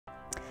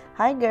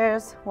Hi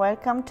girls,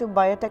 welcome to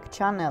Biotek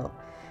channel.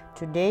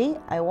 Today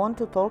I want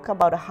to talk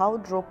about how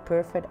to draw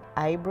perfect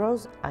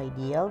eyebrows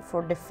ideal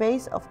for the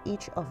face of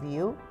each of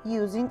you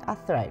using a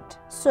thread.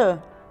 So,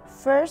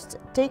 first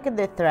take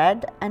the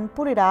thread and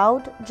pull it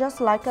out just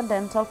like a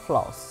dental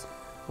floss,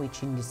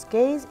 which in this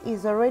case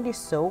is already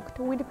soaked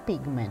with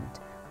pigment.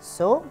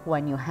 So,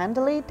 when you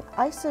handle it,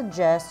 I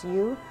suggest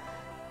you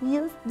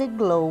use the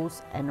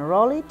gloves and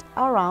roll it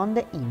around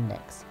the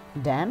index,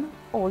 then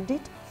hold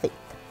it thick.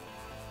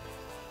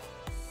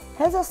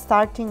 As a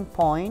starting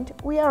point,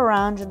 we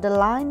arrange the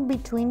line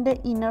between the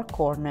inner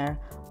corner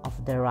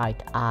of the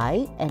right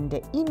eye and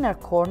the inner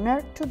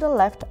corner to the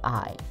left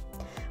eye.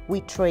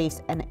 We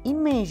trace an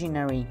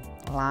imaginary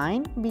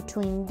line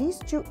between these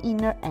two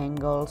inner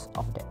angles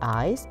of the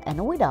eyes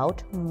and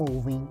without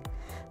moving.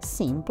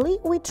 Simply,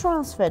 we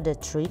transfer the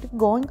thread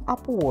going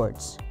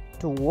upwards,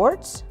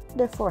 towards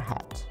the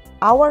forehead.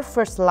 Our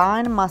first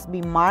line must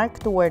be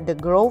marked where the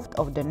growth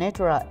of the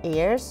natural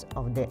hairs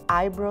of the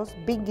eyebrows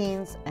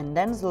begins, and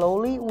then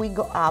slowly we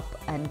go up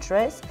and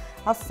trace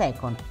a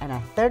second and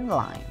a third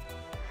line.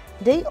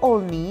 They all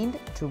need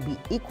to be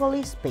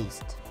equally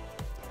spaced.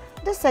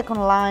 The second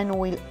line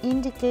will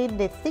indicate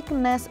the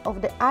thickness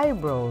of the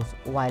eyebrows,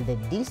 while the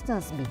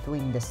distance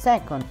between the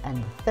second and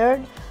the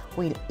third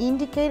will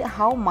indicate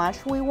how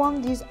much we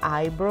want these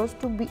eyebrows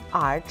to be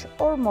arched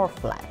or more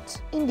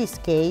flat. In this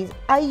case,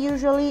 I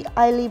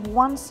leave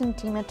 1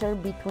 centimeter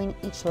between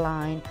each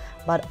line,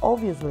 but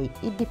obviously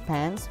it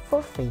depends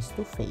for face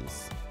to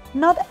face.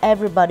 Not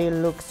everybody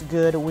looks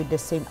good with the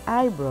same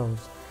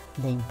eyebrows.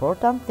 The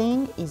important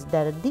thing is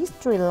that these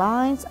 3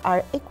 lines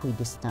are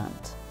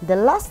equidistant. The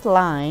last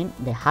line,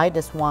 the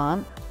highest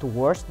one,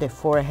 towards the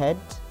forehead,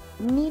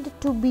 need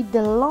to be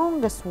the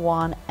longest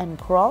one and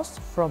cross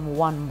from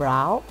one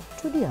brow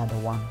to the other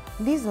one.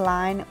 This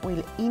line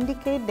will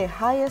indicate the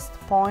highest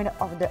point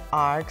of the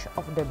arch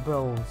of the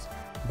brows.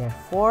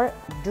 Therefore,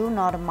 do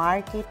not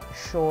mark it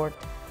short.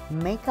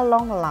 Make a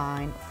long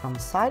line from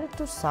side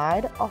to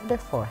side of the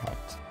forehead.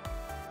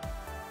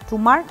 To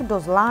mark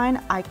those lines,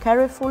 I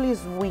carefully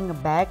swing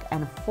back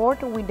and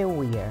forth with the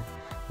wire.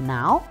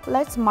 Now,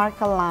 let's mark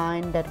a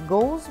line that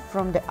goes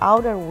from the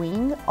outer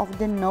wing of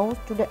the nose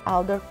to the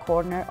outer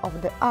corner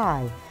of the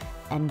eye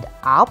and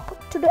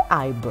up to the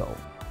eyebrow,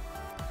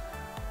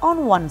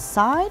 on one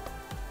side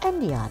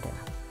and the other.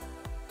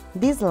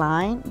 This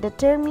line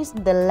determines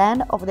the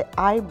length of the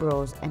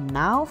eyebrows, and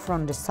now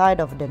from the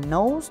side of the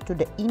nose to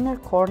the inner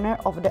corner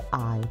of the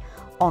eye,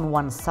 on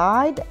one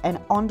side and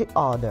on the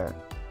other.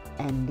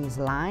 And this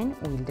line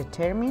will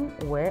determine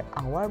where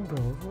our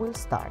brows will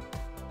start.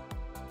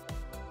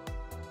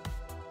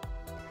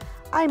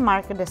 I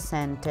mark the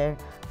center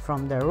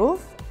from the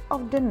roof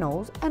of the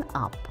nose and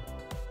up.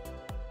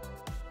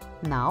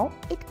 Now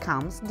it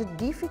comes the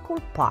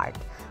difficult part,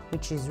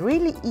 which is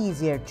really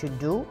easier to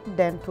do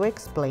than to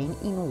explain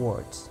in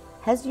words.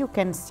 As you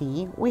can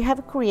see, we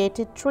have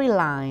created 3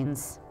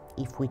 lines,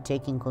 if we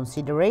take in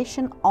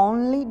consideration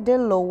only the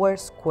lower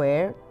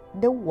square,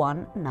 the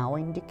one now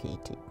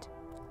indicated.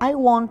 I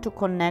want to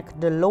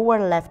connect the lower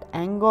left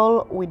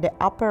angle with the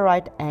upper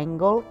right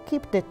angle,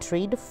 keep the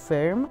thread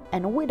firm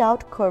and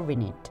without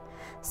curving it.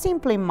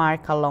 Simply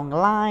mark a long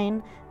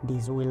line.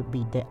 This will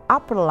be the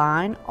upper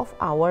line of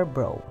our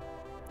brow.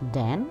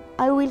 Then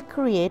I will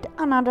create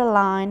another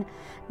line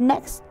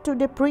next to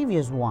the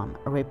previous one,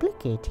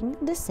 replicating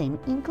the same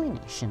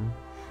inclination.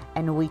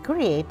 And we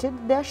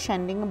created the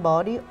ascending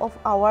body of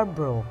our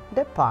brow,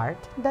 the part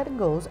that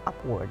goes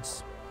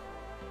upwards.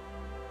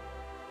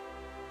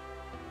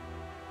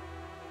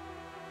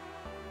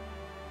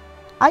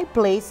 I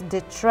place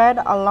the thread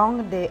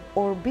along the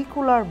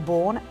orbicular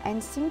bone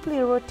and simply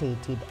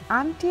rotate it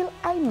until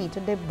I meet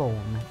the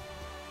bone.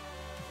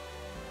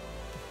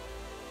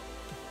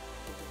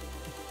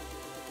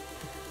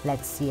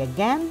 Let's see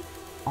again.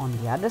 On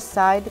the other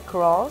side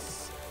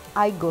cross,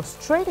 I go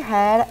straight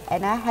ahead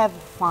and I have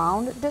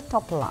found the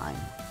top line.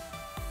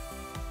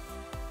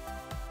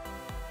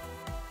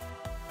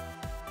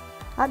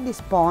 At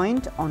this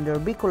point on the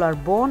orbicular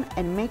bone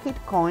and make it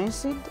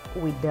coincide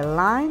with the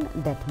line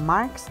that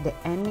marks the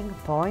ending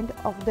point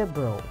of the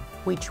brow,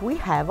 which we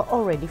have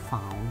already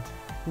found.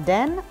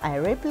 Then I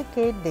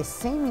replicate the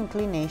same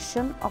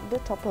inclination of the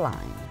top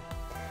line.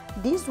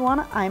 This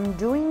one I'm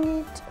doing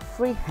it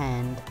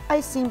freehand. I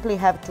simply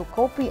have to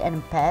copy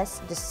and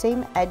paste the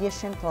same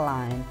adjacent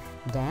line,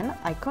 then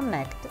I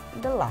connect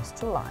the last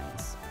 2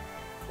 lines.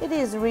 It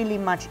is really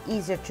much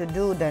easier to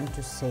do than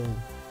to say.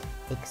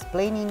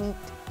 Explaining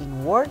it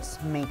in words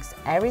makes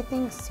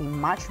everything seem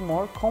much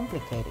more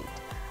complicated.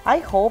 I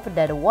hope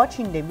that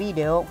watching the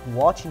video,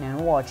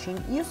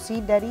 watching, you see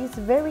that it's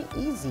very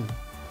easy.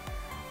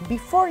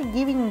 Before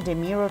giving the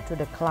mirror to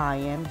the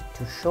client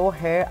to show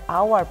her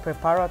our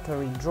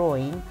preparatory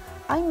drawing,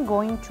 I'm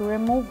going to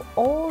remove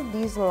all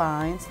these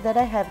lines that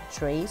I have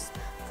traced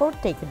for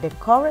take the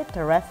correct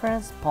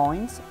reference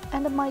points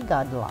and my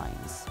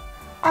guidelines.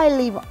 I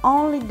leave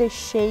only the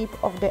shape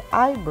of the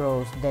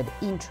eyebrows that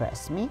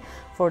interest me.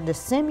 For the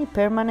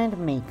semi-permanent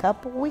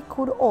makeup, we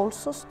could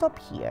also stop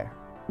here.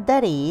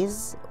 That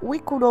is, we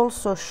could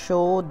also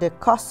show the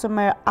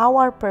customer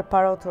our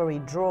preparatory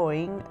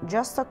drawing,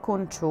 just a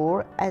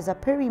contour as a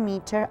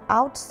perimeter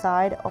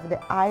outside of the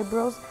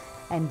eyebrows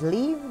and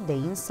leave the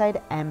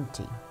inside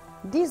empty.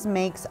 This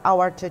makes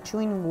our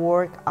tattooing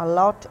work a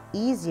lot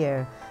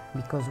easier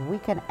because we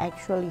can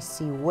actually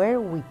see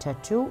where we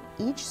tattoo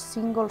each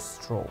single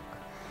stroke.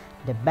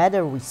 The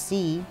better we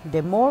see,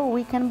 the more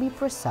we can be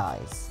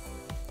precise.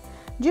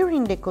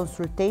 During the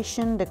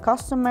consultation, the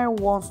customer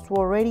wants to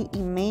already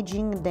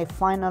imagine the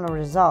final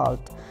result.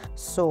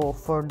 So,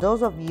 for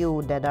those of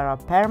you that are a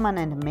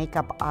permanent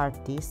makeup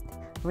artist,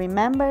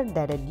 remember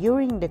that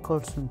during the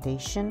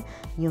consultation,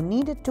 you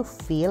need to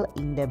fill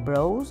in the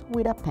brows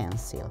with a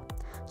pencil,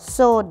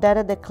 so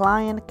that the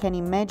client can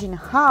imagine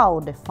how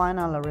the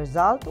final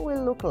result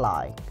will look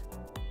like.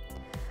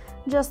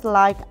 Just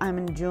like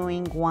I'm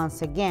doing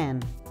once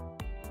again,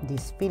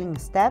 this filling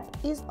step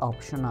is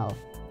optional.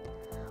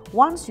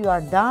 Once you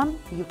are done,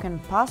 you can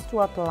pass to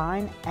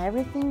outline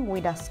everything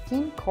with a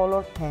skin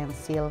color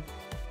pencil.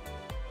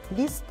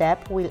 This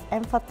step will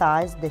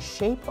emphasize the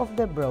shape of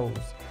the brows,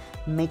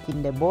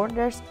 making the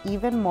borders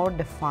even more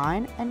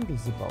defined and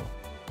visible.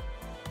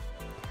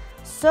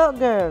 So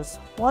girls,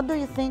 what do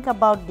you think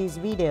about this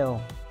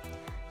video?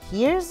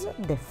 Here's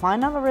the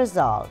final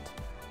result.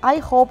 I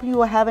hope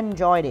you have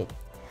enjoyed it.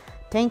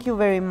 Thank you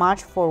very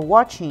much for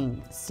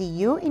watching. See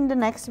you in the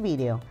next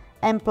video.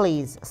 And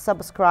please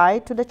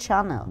subscribe to the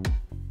channel.